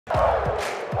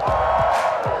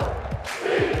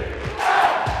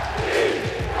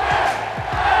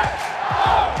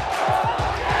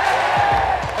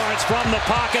From the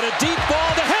pocket, a deep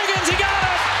ball to Higgins. He got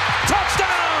it.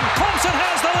 Touchdown. Clemson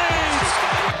has the lead.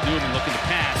 Newman looking to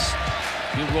pass.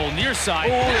 He'll roll near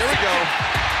side. Oh, there we go.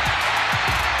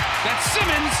 That's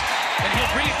Simmons, and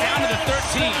he'll bring it down to the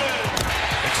 13.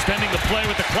 Extending the play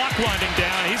with the clock winding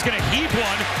down. He's going to heave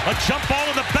one. A jump ball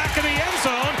in the back of the end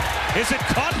zone. Is it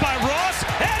caught by Ross?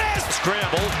 It is.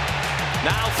 Scrambled.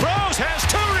 Now throws. Has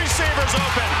two receivers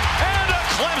open. And a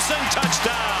Clemson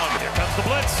touchdown. Here comes the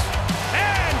blitz.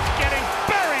 And getting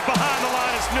buried behind the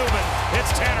line is Newman.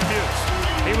 It's Tanner Muse.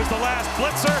 He was the last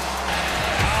blitzer.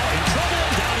 Now in trouble.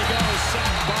 Down he goes. Set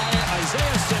by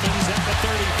Isaiah Simmons at the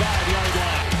 35-yard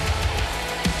line.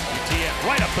 ETN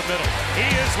right up the middle. He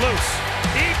is loose.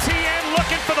 ETN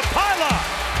looking for the pylon.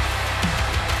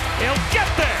 He'll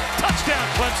get there. Touchdown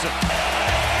Clemson.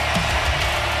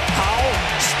 Howell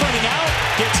sprinting out.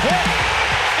 Gets hit.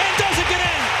 And doesn't get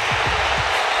in.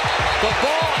 The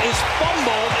ball is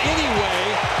fumbled anyway,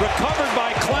 recovered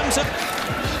by Clemson.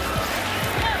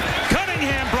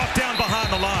 Cunningham brought down behind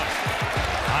the line.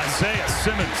 Isaiah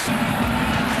Simmons.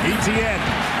 ETN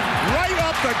right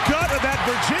up the gut of that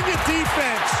Virginia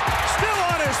defense. Still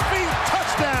on his feet.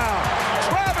 Touchdown.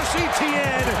 Travis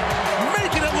Etienne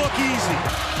making it look easy.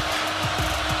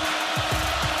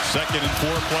 2nd and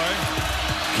 4 play.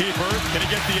 Keeper, can he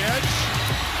get the edge?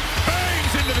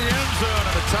 Bangs into the end zone,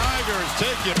 and the Tigers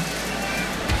take it.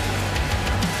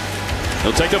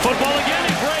 He'll take the football again.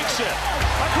 He breaks it.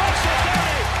 Across the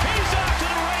 30. He's off to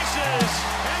the races.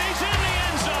 And he's in the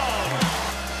end zone.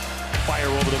 Fire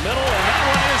over the middle, and that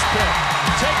one is picked.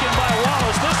 Taken by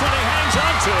Wallace. This one he hangs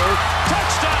on to.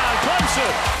 Touchdown,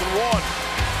 Clemson. One.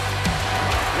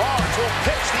 Lawrence will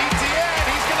pitch the ETN.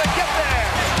 He's going to get there.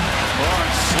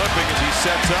 Lawrence slipping as he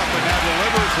sets up and now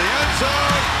delivers the end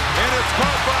zone. And it's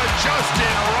caught by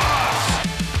Justin